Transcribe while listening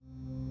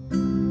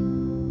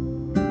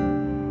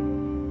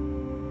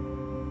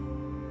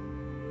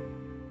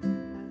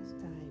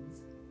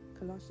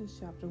Galatians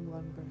chapter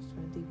 1 verse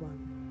 21.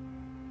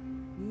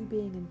 You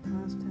being in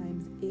past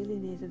times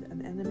alienated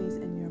and enemies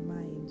in your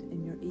mind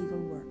in your evil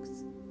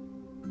works.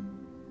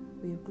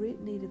 We have great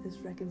need of this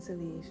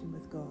reconciliation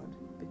with God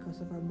because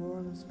of our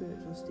moral and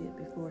spiritual state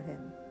before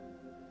Him.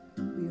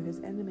 We are His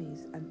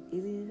enemies and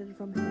alienated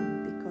from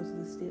Him because of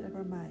the state of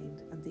our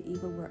mind and the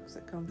evil works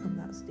that come from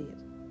that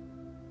state.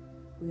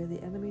 We are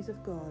the enemies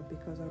of God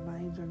because our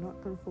minds are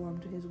not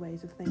conformed to His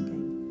ways of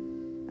thinking,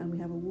 and we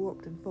have a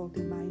warped and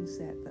faulty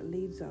mindset that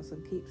leads us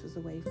and keeps us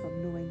away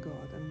from knowing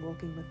God and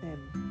walking with Him.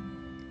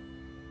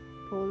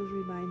 Paul is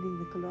reminding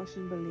the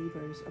Colossian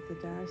believers of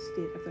the dire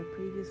state of their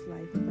previous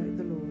life without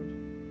the Lord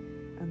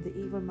and the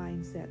evil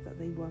mindset that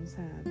they once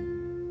had.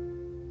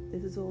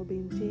 This has all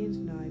been changed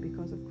now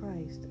because of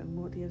Christ and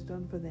what He has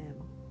done for them.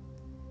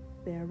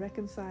 They are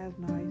reconciled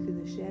now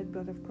through the shed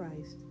blood of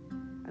Christ,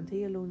 and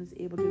He alone is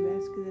able to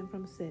rescue them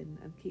from sin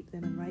and keep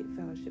them in right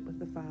fellowship with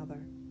the Father.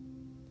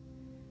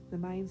 The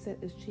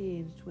mindset is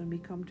changed when we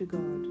come to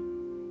God.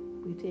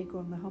 We take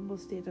on the humble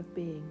state of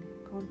being,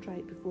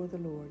 contrite before the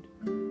Lord,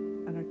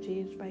 and are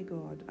changed by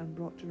God and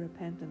brought to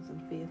repentance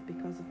and faith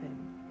because of Him.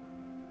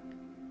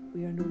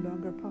 We are no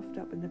longer puffed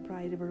up in the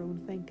pride of our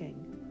own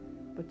thinking,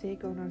 but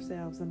take on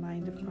ourselves the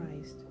mind of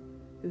Christ,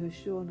 who has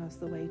shown us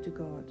the way to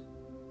God.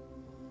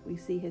 We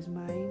see His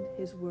mind,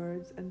 His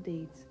words and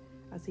deeds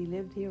as He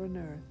lived here on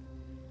earth,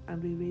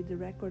 and we read the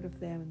record of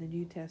them in the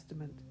New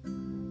Testament.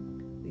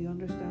 We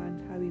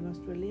understand how we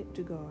must relate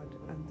to God,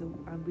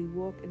 and we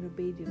walk in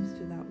obedience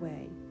to that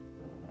way.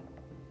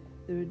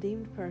 The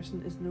redeemed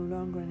person is no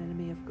longer an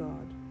enemy of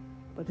God,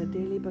 but a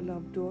dearly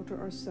beloved daughter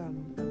or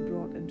son, and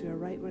brought into a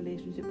right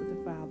relationship with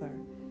the Father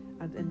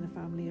and in the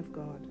family of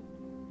God.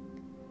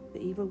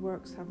 The evil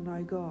works have now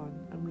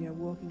gone, and we are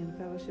walking in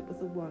fellowship with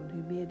the One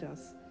who made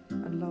us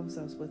and loves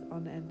us with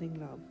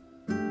unending love.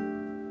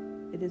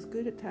 It is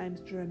good at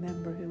times to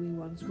remember who we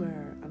once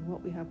were and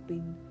what we have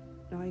been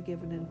now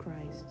given in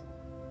Christ.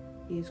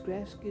 He has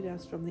rescued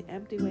us from the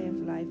empty way of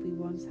life we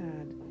once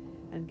had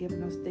and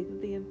given us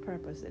dignity and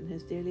purpose in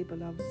His dearly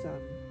beloved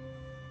Son,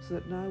 so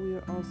that now we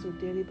are also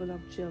dearly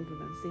beloved children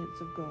and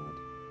saints of God.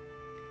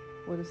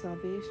 What a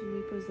salvation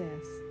we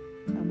possess,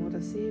 and what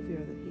a Saviour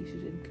that He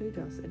should include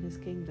us in His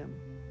kingdom.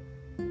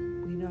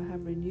 We now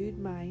have renewed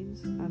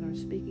minds, and our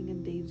speaking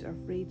and deeds are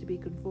free to be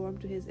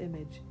conformed to His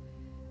image,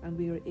 and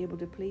we are able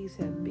to please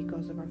Him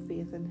because of our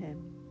faith in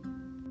Him.